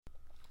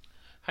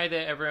Hey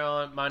there,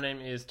 everyone. My name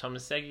is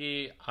Thomas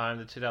Segi. I'm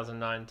the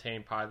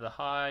 2019 Pride of the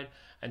Hyde,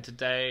 and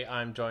today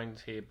I'm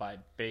joined here by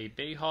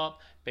B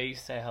Hop. B,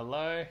 say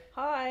hello.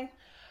 Hi.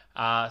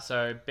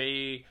 So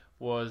B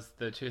was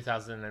the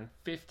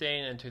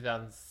 2015 and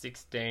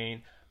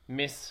 2016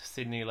 Miss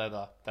Sydney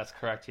Leather. That's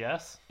correct,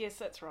 yes? Yes,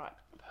 that's right.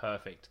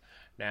 Perfect.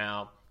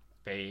 Now,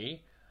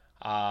 B,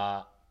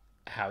 how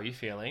are you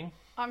feeling?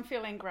 I'm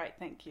feeling great,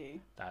 thank you.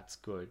 That's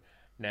good.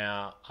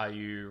 Now, are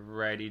you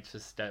ready to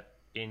step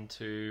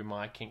into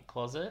my kink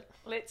closet?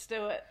 Let's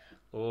do it.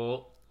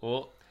 See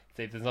if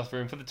there's enough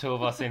room for the two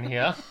of us in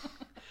here.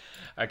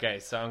 Okay,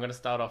 so I'm going to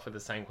start off with the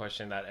same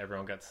question that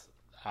everyone gets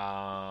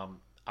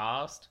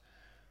asked.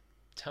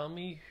 Tell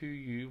me who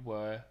you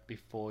were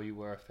before you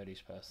were a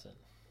fetish person.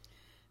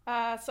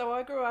 So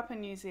I grew up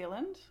in New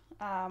Zealand.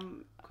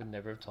 Could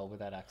never have told with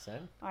that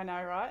accent. I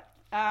know, right?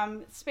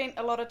 Spent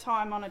a lot of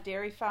time on a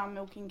dairy farm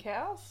milking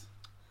cows.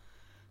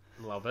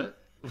 Love it.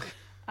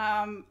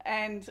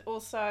 And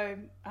also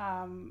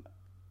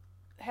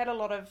had a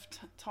lot of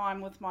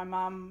time with my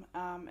mum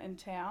in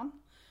town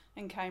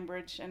in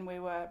Cambridge, and we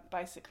were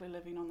basically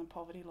living on the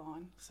poverty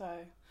line. So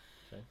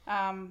Okay.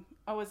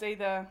 I was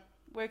either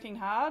working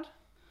hard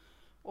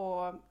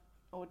or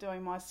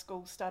doing my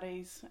school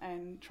studies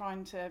and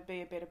trying to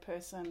be a better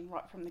person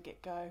right from the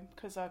get-go,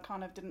 because I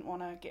kind of didn't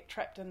want to get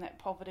trapped in that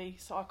poverty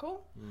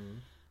cycle.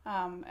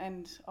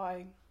 And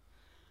I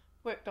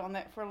worked on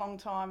that for a long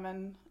time,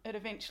 and it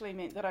eventually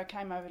meant that I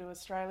came over to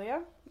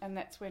Australia, and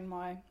that's when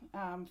my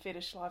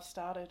fetish life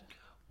started.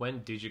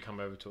 When did you come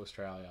over to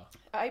Australia?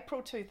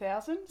 April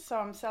 2000, so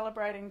I'm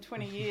celebrating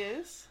 20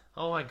 years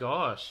Oh my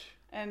gosh.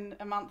 in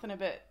a month and a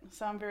bit,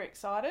 so I'm very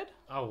excited.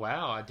 Oh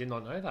wow, I did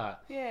not know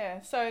that.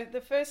 Yeah, so the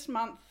first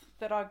month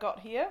that I got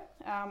here,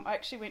 I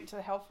actually went to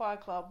the Hellfire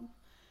Club,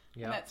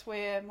 Yeah. and that's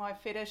where my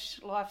fetish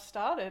life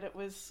started. It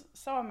was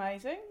so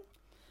amazing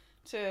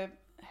to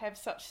have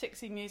such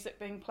sexy music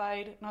being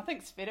played, and I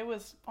think Sveta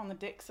was on the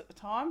decks at the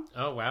time.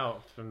 Oh wow,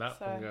 from that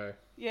So- long ago.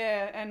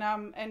 Yeah,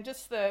 and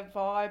just the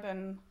vibe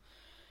and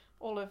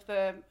all of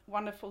the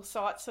wonderful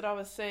sights that I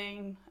was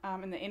seeing,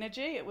 and the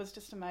energy, it was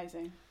just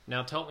amazing.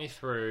 Now, talk me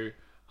through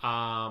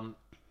what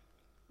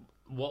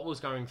was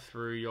going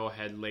through your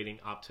head leading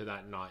up to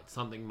that night.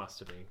 Something must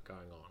have been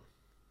going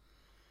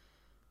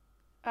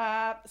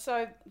on.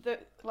 So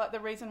the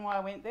reason why I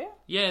went there.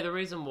 Yeah, the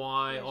reason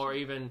why, Yeah, or sure.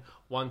 even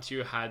once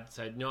you had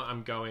said, no,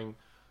 I'm going,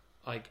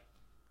 like,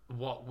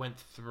 what went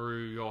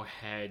through your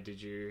head?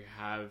 Did you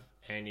have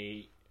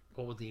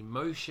what were the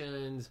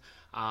emotions?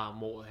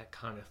 What were the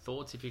kind of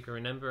thoughts, if you can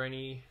remember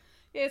any?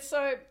 Yeah,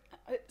 so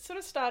it sort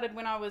of started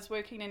when I was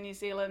working in New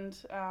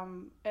Zealand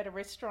at a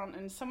restaurant,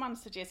 and someone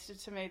suggested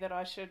to me that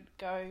I should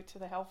go to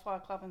the Hellfire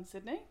Club in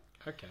Sydney.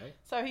 Okay.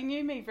 So he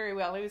knew me very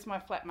well. He was my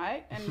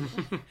flatmate,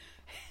 and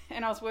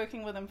and I was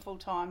working with him full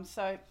time.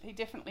 So he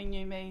definitely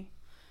knew me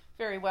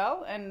very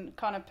well and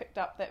kind of picked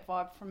up that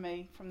vibe from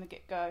me from the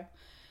get go.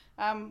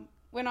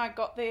 When I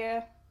got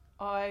there,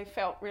 I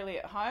felt really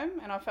at home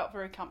and I felt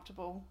very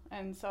comfortable,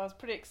 and so I was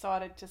pretty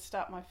excited to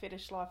start my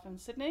fetish life in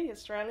Sydney,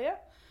 Australia.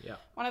 Yeah.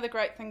 One of the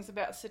great things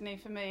about Sydney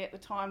for me at the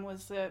time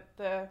was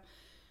the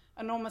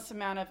enormous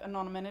amount of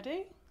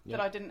anonymity that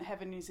Yeah. I didn't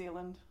have in New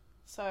Zealand.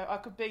 So I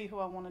could be who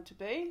I wanted to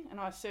be, and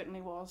I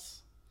certainly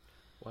was.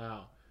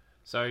 Wow.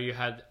 So you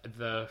had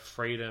the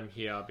freedom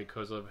here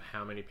because of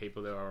how many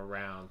people there were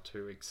around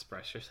to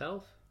express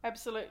yourself?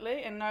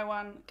 Absolutely, and no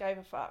one gave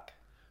a fuck.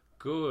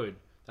 Good.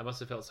 That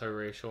must have felt so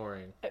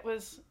reassuring. It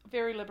was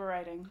very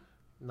liberating.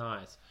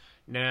 Nice.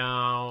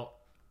 Now,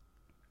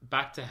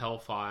 back to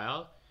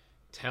Hellfire.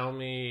 Tell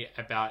me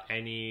about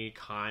any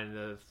kind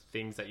of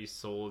things that you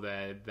saw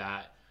there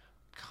that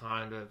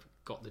kind of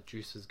got the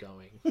juices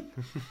going.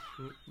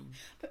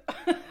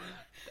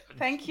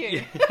 Thank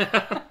you.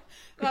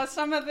 No,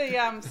 some of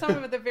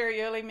the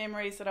very early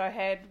memories that I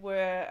had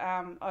were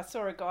I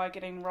saw a guy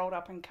getting rolled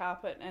up in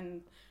carpet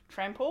and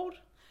trampled.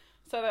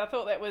 So I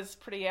thought that was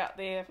pretty out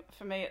there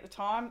for me at the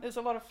time. There's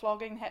a lot of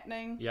flogging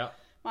happening. Yep.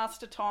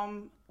 Master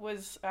Tom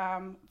was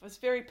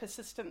very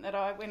persistent that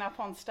I went up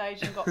on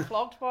stage and got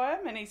flogged by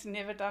him, and he's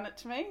never done it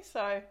to me.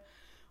 So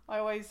I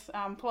always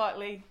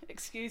politely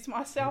excuse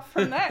myself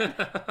from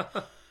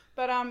that.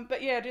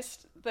 But yeah,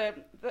 just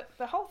the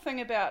whole thing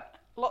about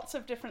lots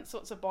of different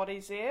sorts of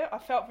bodies there. I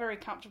felt very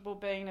comfortable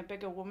being a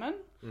bigger woman,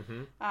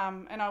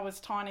 and I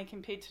was tiny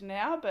compared to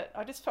now, but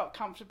I just felt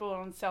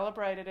comfortable and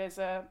celebrated as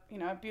a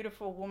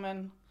beautiful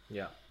woman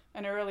Yeah.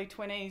 in her early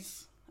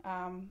 20s,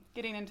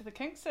 getting into the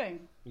kink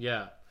scene.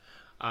 Yeah.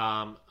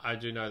 I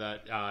do know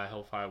that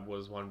Hellfire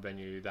was one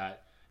venue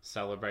that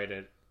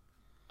celebrated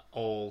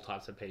all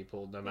types of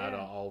people, no matter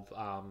of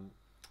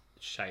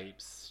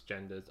shapes,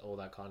 genders, all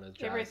that kind of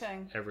jazz.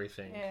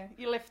 Everything. Yeah,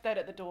 you left that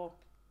at the door.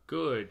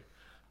 Good.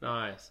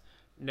 Nice.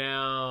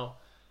 Now,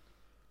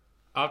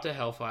 after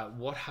Hellfire,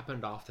 what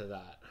happened after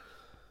that?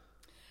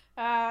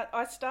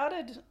 I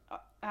started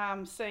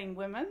seeing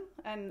women,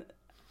 and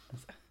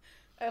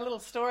a little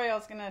story I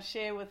was going to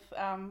share with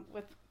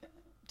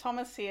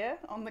Thomas here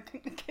on the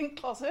kink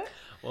closet.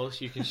 Well,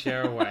 you can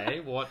share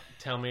away.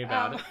 Tell me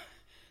about it.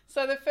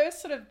 So the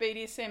first sort of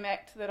BDSM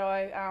act that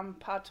I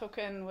partook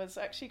in was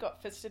actually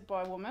got fisted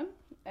by a woman,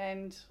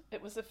 and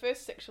it was the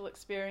first sexual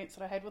experience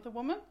that I had with a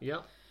woman.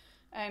 Yeah.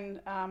 And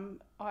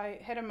I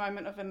had a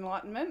moment of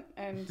enlightenment,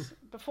 and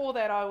before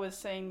that I was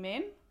seeing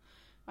men.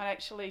 I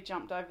actually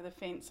jumped over the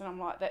fence, and I'm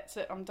like, that's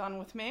it, I'm done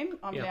with men.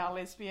 I'm now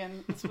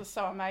lesbian. This was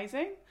so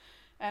amazing,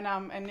 and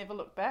never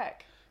looked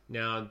back.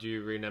 Now, do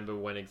you remember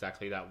when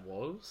exactly that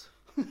was?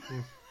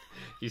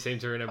 You seem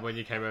to remember when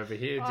you came over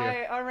here.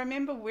 I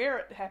remember where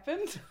it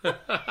happened,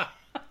 but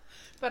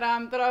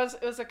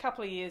it was a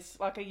couple of years,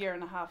 like a year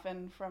and a half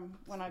in from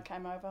when I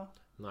came over.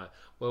 No,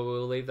 well,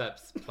 we'll leave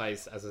that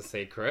place as a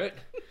secret.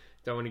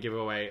 Don't want to give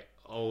away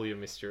all your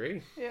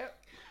mystery. Yeah.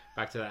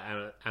 Back to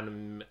that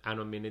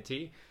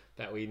anonymity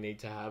that we need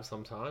to have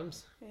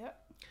sometimes. Yeah.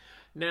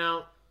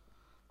 Now,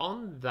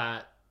 on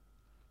that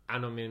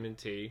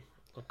anonymity,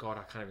 oh God,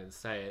 I can't even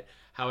say it.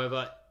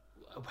 However,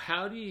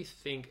 how do you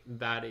think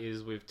that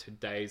is with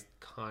today's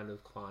kind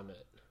of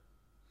climate?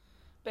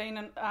 Being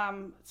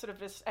sort of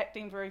just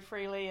acting very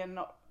freely and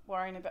not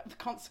worrying about the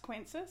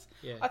consequences.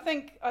 Yeah. I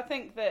think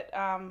that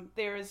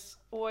there is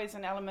always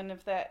an element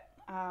of that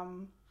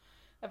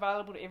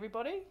available to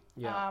everybody.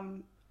 Yeah.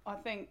 I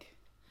think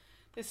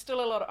there's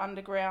still a lot of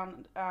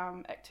underground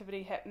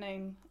activity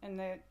happening in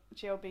the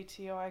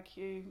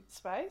GLBTIQ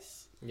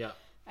space. Yeah.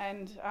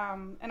 And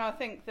I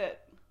think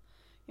that,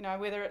 you know,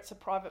 whether it's a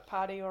private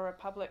party or a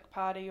public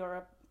party or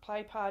a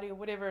play party or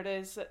whatever it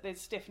is, that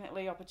there's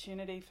definitely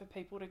opportunity for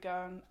people to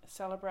go and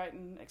celebrate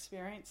and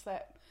experience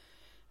that.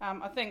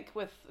 I think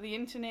with the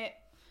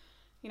internet,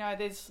 you know,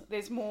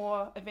 there's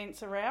more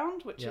events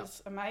around, which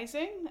is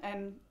amazing.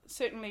 And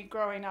certainly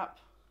growing up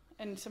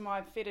into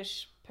my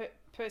fetish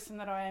person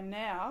that I am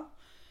now,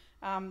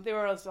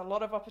 there was a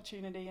lot of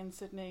opportunity in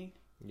Sydney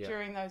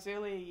during those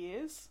earlier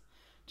years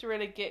to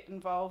really get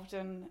involved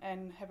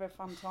and have a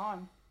fun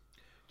time.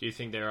 Do you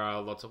think there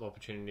are lots of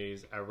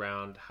opportunities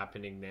around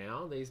happening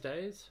now these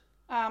days?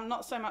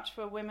 Not so much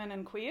for women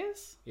and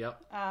queers.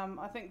 Yep.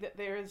 I think that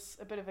there is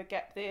a bit of a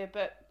gap there,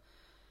 but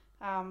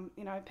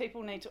you know,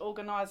 people need to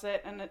organise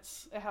it, and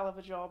it's a hell of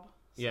a job.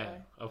 So. Yeah,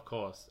 of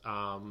course.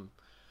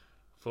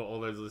 For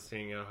all those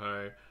listening at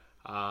home,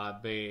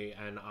 B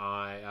and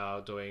I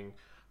are doing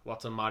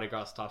lots of Mardi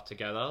Gras stuff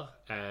together,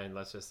 and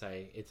let's just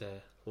say it's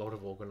a lot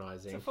of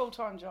organising. It's a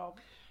full-time job.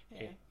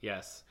 Yeah.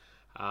 Yes.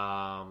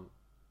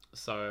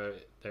 So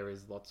there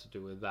is lots to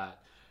do with that.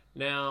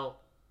 Now,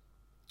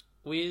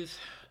 with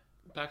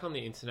back on the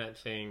internet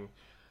thing,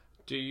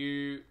 do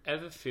you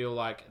ever feel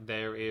like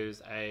there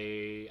is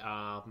a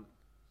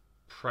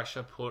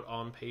pressure put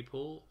on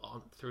people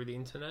through the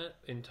internet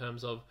in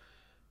terms of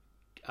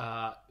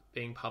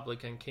being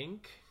public and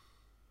kink?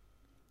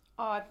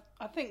 I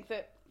think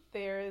that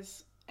there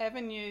is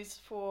avenues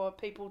for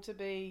people to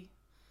be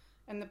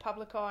in the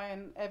public eye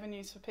and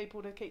avenues for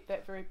people to keep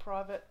that very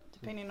private,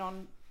 depending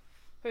on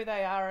who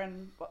they are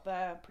and what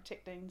they're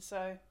protecting.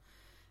 So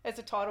as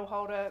a title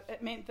holder,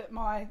 it meant that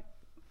my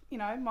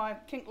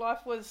kink life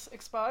was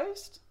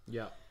exposed.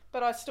 Yeah.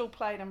 But I still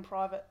played in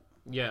private.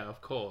 Yeah,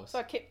 of course. So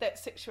I kept that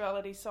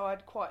sexuality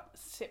side quite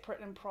separate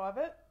and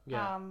private.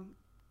 Yeah.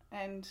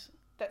 And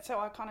that's how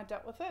I kind of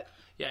dealt with it.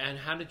 Yeah, and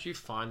how did you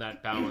find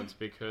that balance?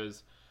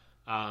 Because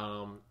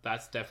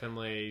that's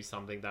definitely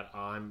something that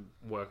I'm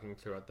working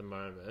through at the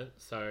moment.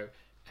 So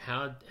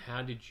how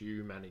did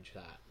you manage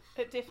that?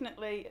 It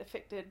definitely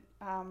affected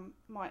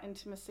my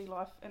intimacy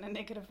life in a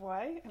negative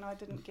way, and I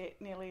didn't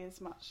get nearly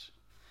as much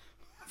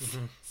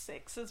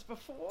sex as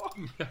before.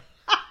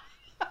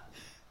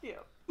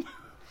 Yeah.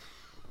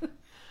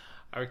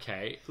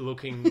 Okay,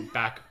 looking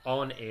back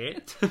on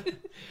it,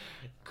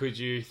 could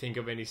you think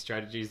of any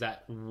strategies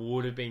that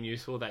would have been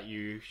useful that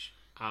you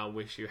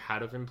wish you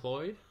had have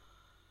employed?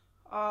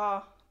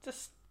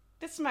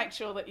 Just make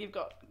sure that you've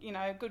got, you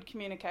know, good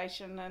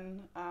communication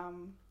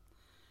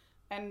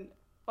and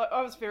like,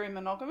 I was very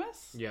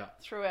monogamous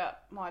throughout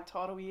my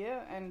title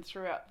year and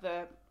throughout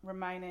the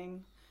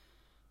remaining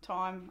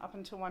time up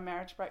until my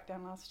marriage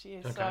breakdown last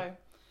year. Okay. So,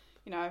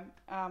 you know,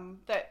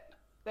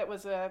 that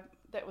was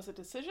a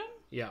decision.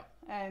 Yeah.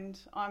 And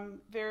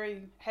I'm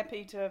very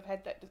happy to have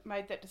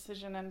made that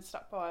decision and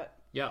stuck by it.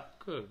 Yeah,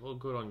 good. Well,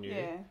 good on you.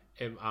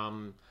 Yeah.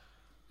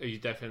 You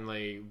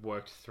definitely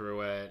worked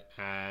through it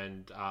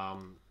and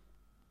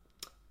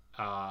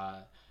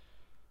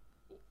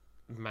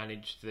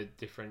managed the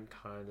different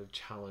kind of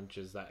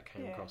challenges that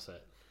came across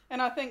it.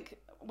 And I think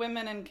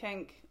women in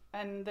kink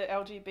and the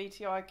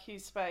LGBTIQ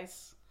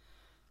space,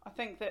 I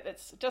think that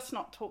it's just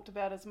not talked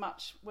about as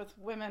much with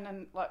women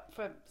and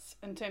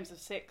in terms of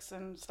sex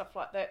and stuff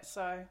like that.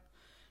 So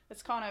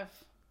it's kind of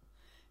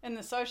in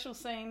the social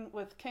scene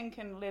with kink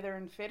and leather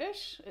and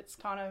fetish. It's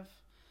kind of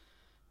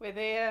we're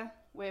there,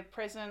 we're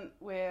present,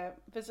 we're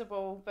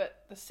visible,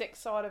 but the sex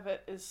side of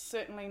it is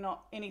certainly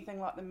not anything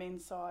like the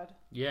men's side.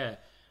 Yeah.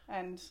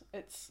 And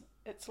it's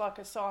like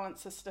a silent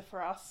sister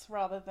for us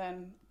rather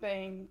than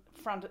being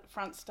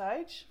front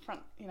stage,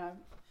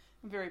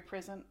 very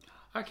present.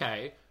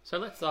 Okay, so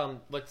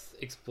let's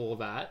explore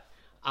that.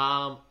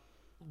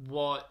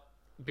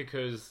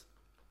 Because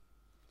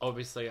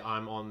obviously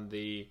I'm on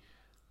the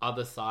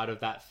other side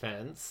of that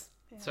fence.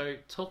 Yeah. So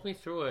talk me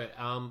through it.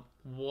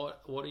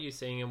 What are you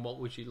seeing, and what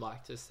would you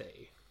like to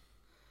see?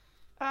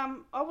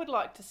 I would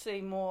like to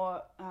see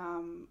more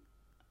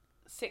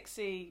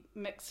sexy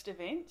mixed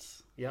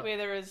events where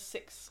there is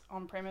sex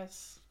on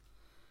premise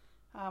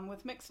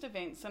with mixed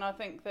events, and I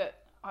think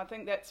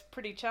that's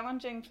pretty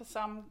challenging for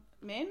some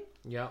men.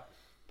 Yeah.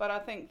 But I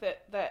think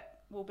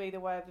that will be the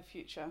way of the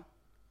future.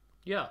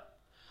 Yeah.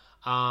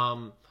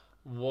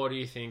 What do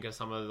you think are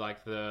some of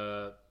like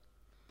the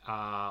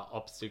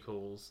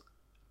obstacles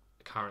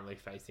currently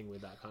facing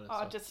with that kind of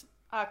stuff? Just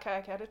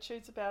archaic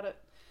attitudes about it.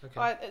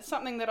 Okay. It's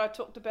something that I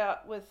talked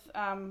about with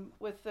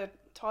the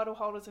title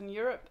holders in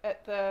Europe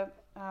at the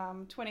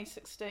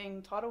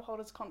 2016 title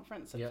holders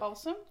conference at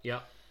Folsom.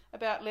 Yeah.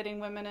 About letting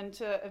women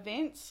into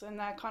events, and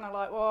they're kind of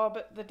like, "Oh,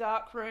 but the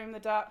dark room,"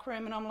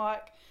 and I'm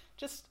like,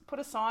 just put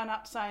a sign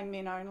up saying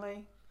men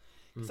only.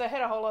 So I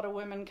had a whole lot of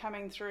women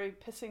coming through,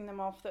 pissing them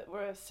off that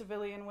were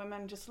civilian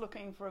women just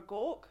looking for a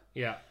gawk.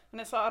 Yeah.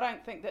 And it's like, I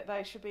don't think that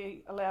they should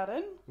be allowed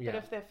in. Yeah.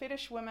 But if they're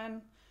fetish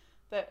women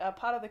that are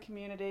part of the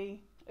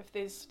community, if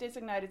there's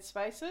designated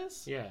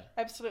spaces,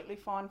 absolutely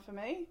fine for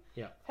me.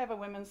 Yeah. Have a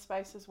women's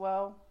space as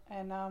well,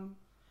 and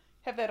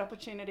have that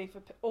opportunity for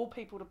all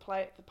people to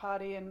play at the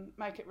party and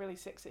make it really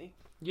sexy.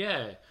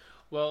 Yeah.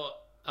 Well,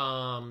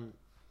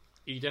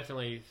 you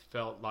definitely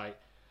felt like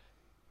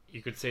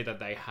you could see that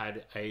they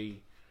had a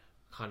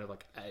kind of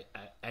like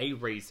a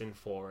reason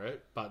for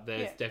it, but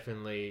there's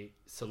definitely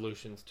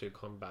solutions to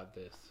combat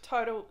this.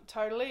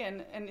 Totally,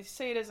 and you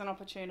see it as an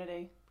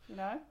opportunity, you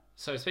know?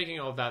 So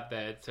speaking of that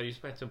there, so you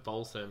spent in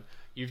Folsom.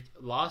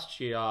 Last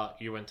year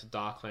you went to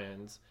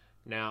Darklands.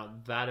 Now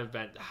that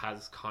event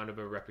has kind of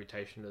a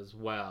reputation as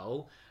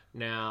well.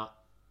 Now,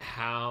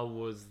 how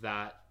was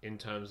that in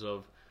terms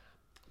of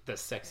the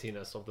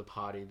sexiness of the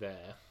party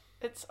there?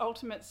 It's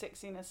ultimate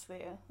sexiness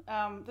there.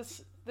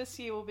 This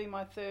year will be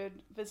my third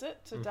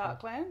visit to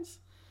Darklands.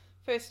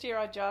 First year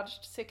I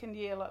judged. Second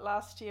year, like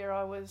last year,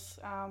 I was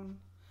a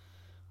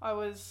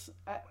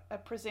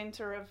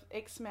presenter of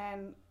X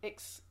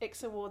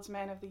Awards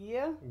Man of the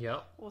Year.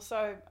 Yeah.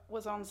 Also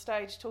was on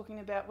stage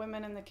talking about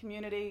women in the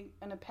community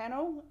in a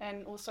panel,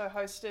 and also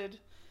hosted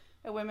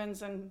a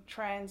women's and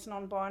trans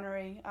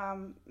non-binary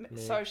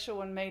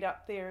social and meet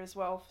up there as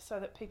well, so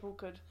that people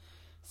could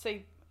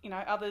see,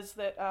 others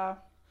that are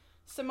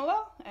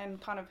similar and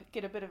kind of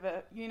get a bit of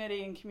a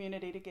unity and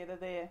community together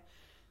there.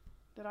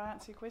 Did I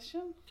answer your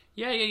question?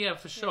 Yeah,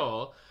 for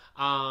sure.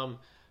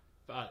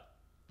 But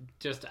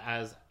just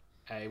as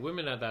a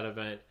woman at that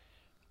event,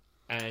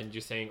 and you're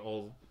seeing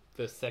all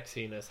the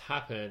sexiness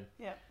happen,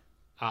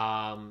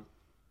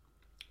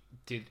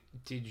 did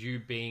you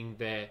being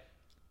there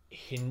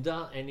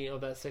hinder any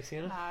of that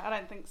sexiness? No, I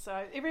don't think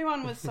so.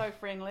 Everyone was so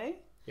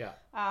friendly. Yeah.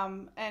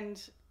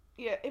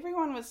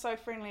 Everyone was so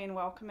friendly and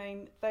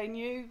welcoming.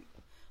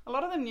 A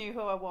lot of them knew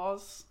who I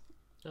was,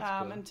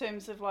 in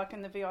terms of like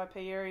in the VIP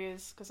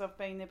areas, because I've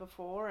been there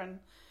before, and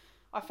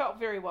I felt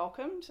very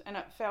welcomed, and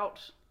it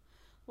felt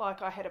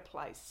like I had a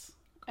place.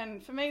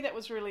 And for me, that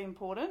was really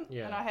important.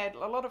 Yeah. And I have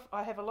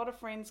a lot of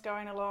friends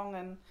going along,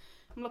 and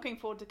I'm looking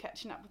forward to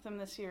catching up with them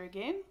this year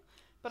again.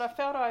 But I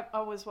felt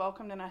I was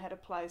welcomed and I had a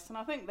place, and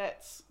I think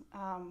that's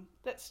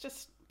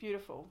just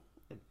beautiful.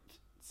 It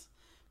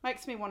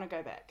makes me want to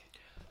go back.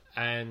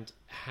 And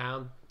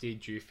how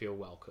did you feel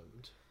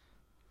welcomed?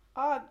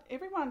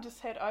 Everyone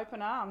just had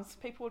open arms.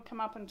 People would come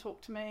up and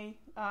talk to me.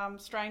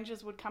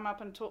 Strangers would come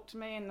up and talk to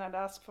me, and they'd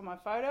ask for my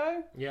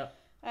photo. Yeah.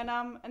 And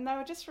they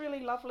were just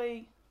really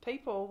lovely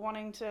people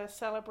wanting to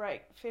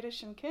celebrate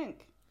fetish and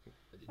kink.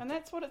 And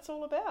that's what it's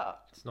all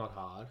about. It's not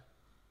hard.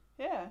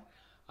 Yeah.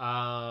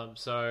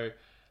 So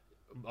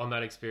on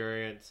that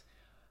experience,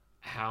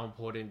 how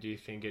important do you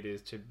think it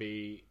is to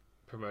be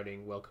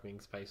promoting welcoming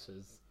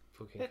spaces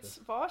for kinkers? It's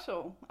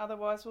vital.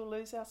 Otherwise we'll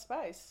lose our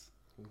space.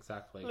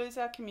 Exactly. Lose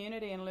our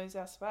community and lose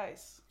our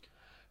space.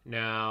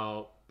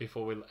 Now,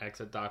 before we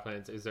exit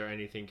Darklands, is there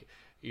anything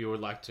you would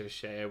like to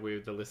share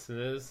with the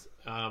listeners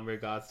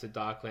regards to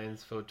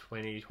Darklands for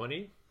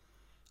 2020?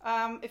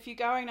 If you're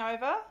going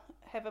over,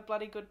 have a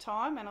bloody good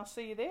time, and I'll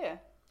see you there.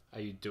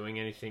 Are you doing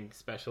anything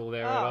special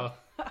there at all?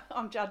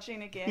 I'm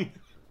judging again.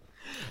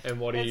 And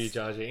what are you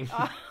judging?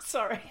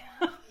 Sorry.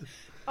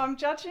 I'm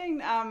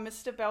judging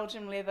Mr.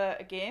 Belgium Leather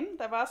again.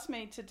 They've asked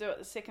me to do it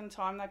the second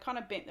time. They kind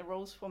of bent the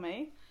rules for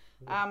me.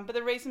 But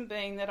the reason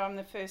being that I'm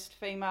the first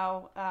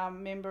female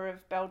member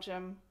of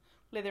Belgium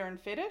Leather and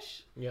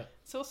Fetish. Yeah.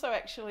 It's also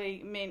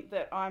actually meant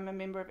that I'm a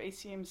member of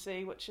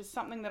ECMC, which is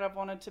something that I've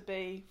wanted to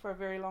be for a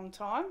very long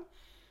time.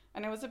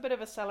 And it was a bit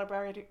of a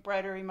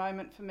celebratory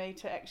moment for me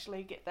to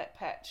actually get that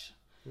patch.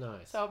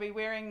 Nice. So I'll be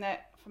wearing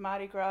that for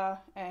Mardi Gras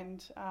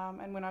and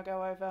when I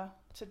go over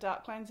to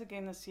Darklands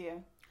again this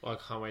year. Well,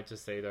 I can't wait to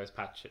see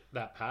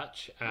that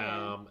patch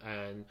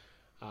and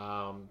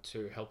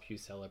to help you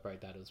celebrate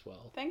that as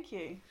well. Thank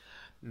you.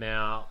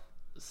 Now,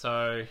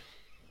 so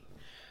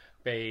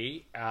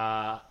B,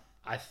 I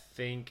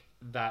think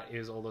that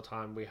is all the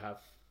time we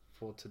have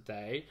for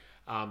today.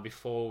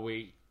 Before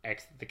we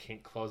exit the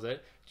kink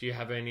closet, do you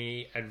have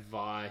any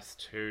advice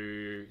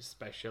to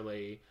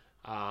especially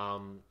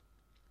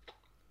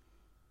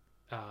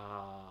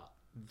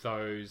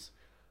those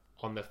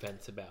on the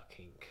fence about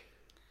kink?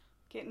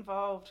 Get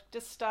involved.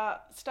 Just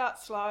start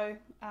slow.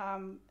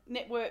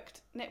 Network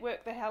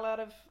the hell out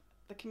of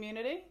the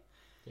community.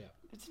 Yeah.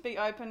 Just be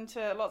open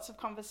to lots of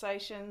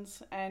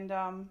conversations and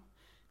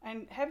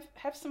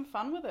have some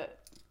fun with it.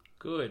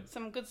 Good.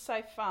 Some good,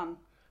 safe fun.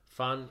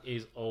 Fun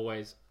is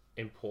always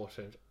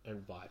important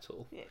and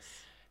vital. Yes.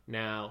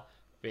 Now,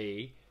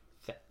 B,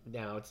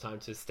 now it's time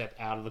to step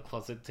out of the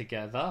closet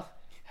together.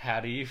 How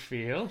do you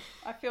feel?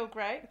 I feel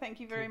great. Thank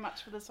you very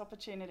much for this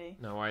opportunity.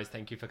 No worries.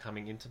 Thank you for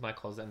coming into my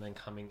closet and then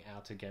coming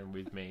out again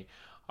with me.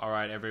 All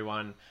right,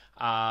 everyone.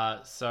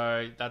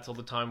 So that's all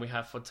the time we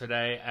have for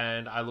today,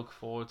 and I look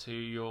forward to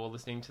your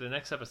listening to the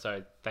next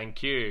episode.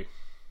 Thank you.